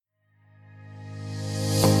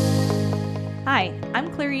Hi,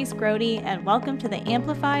 I'm Clarice Grody, and welcome to the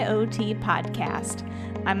Amplify OT podcast.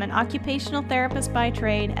 I'm an occupational therapist by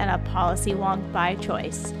trade and a policy wonk by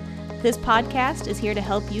choice. This podcast is here to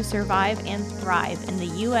help you survive and thrive in the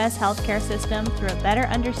U.S. healthcare system through a better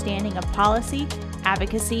understanding of policy,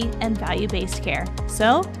 advocacy, and value-based care.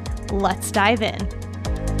 So, let's dive in.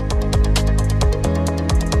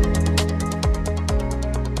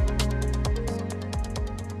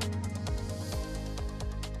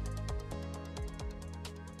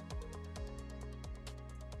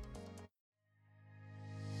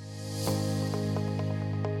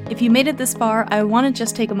 If you made it this far, I want to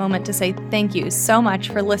just take a moment to say thank you so much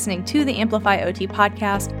for listening to the Amplify OT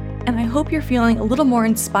podcast, and I hope you're feeling a little more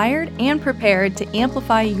inspired and prepared to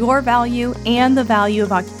amplify your value and the value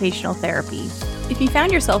of occupational therapy. If you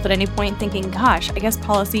found yourself at any point thinking, gosh, I guess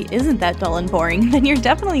policy isn't that dull and boring, then you're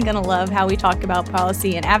definitely going to love how we talk about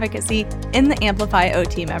policy and advocacy in the Amplify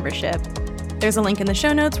OT membership. There's a link in the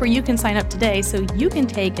show notes where you can sign up today so you can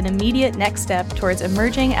take an immediate next step towards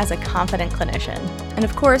emerging as a confident clinician. And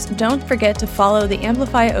of course, don't forget to follow the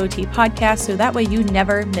Amplify OT podcast so that way you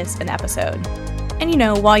never miss an episode.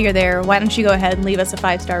 And while you're there, why don't you go ahead and leave us a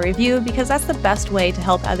 5-star review, because that's the best way to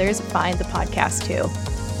help others find the podcast too.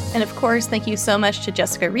 And of course, thank you so much to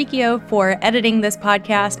Jessica Riccio for editing this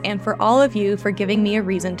podcast and for all of you for giving me a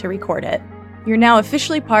reason to record it. You're now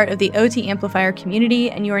officially part of the OT Amplifier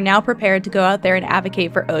community, and you are now prepared to go out there and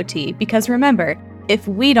advocate for OT, because remember, if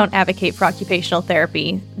we don't advocate for occupational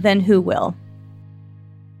therapy, then who will?